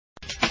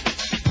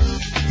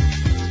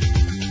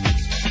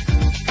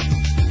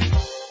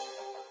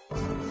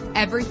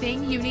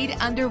Everything you need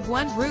under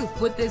one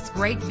roof with this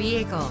great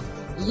vehicle.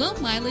 Low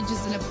mileage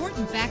is an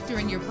important factor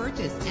in your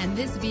purchase, and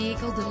this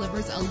vehicle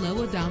delivers a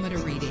low odometer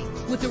reading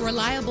with a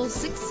reliable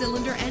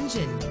 6-cylinder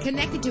engine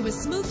connected to a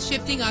smooth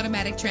shifting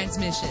automatic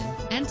transmission.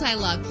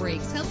 Anti-lock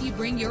brakes help you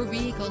bring your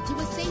vehicle to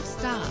a safe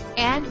stop.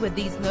 And with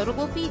these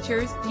notable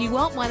features, you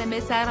won't want to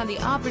miss out on the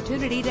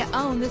opportunity to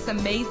own this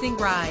amazing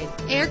ride.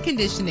 Air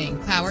conditioning,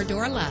 power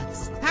door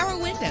locks, power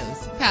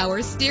windows,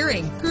 power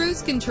steering,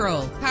 cruise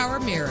control, power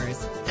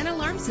mirrors, an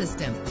alarm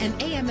system,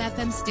 and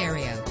AM/FM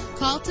stereo.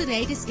 Call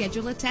today to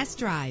schedule a test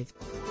drive.